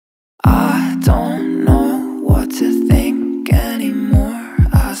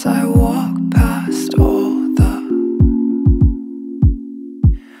as I walk past all the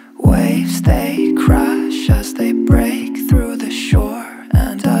waves. They crash as they break through the shore,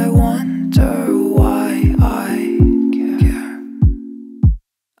 and I wonder why I care.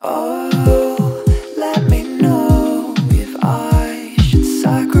 Oh, let me know if I should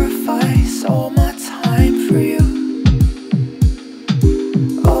sacrifice all my time for you.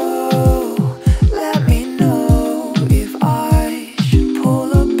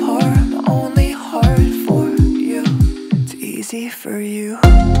 Easy for you.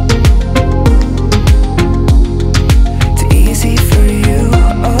 It's easy for you.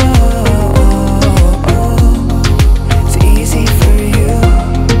 Oh, oh, oh. It's easy for you.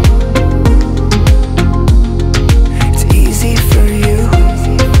 It's easy for you.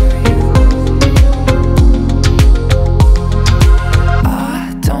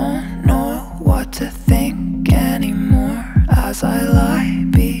 I don't know what to think anymore as I lie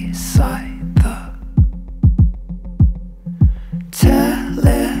beside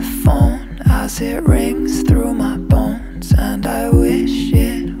telephone as it rings through my bones, and I wish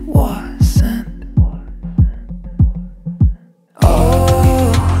it wasn't.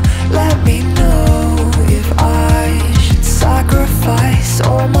 Oh, let me know if I should sacrifice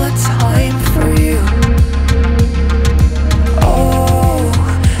all my time for you. Oh,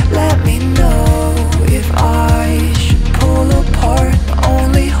 let me know if I should pull apart my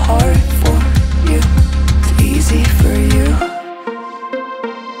only heart for you. It's easy for you.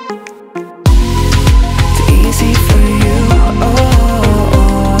 Easy for you, oh,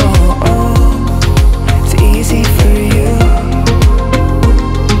 oh, oh. It's easy for you.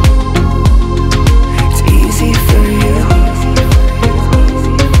 It's easy for you.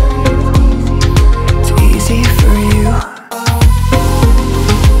 It's easy for you.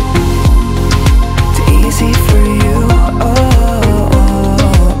 It's easy for you, oh,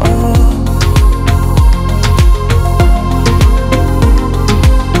 oh, oh.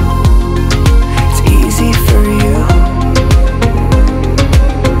 It's easy for you.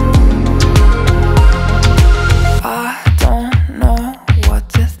 I don't know what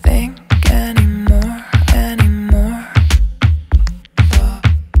to think anymore. The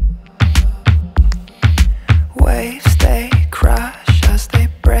waves, they crash as they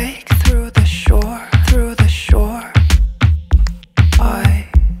break through the shore, I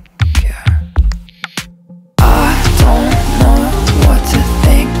care. I don't know what to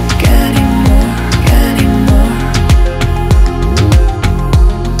think anymore.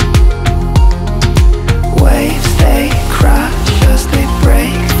 Waves, they crash as they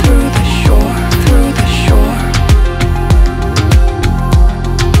break through the shore,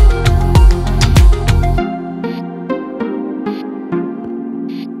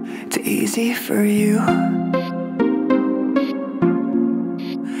 It's easy for you.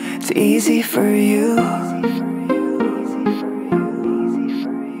 It's easy for you.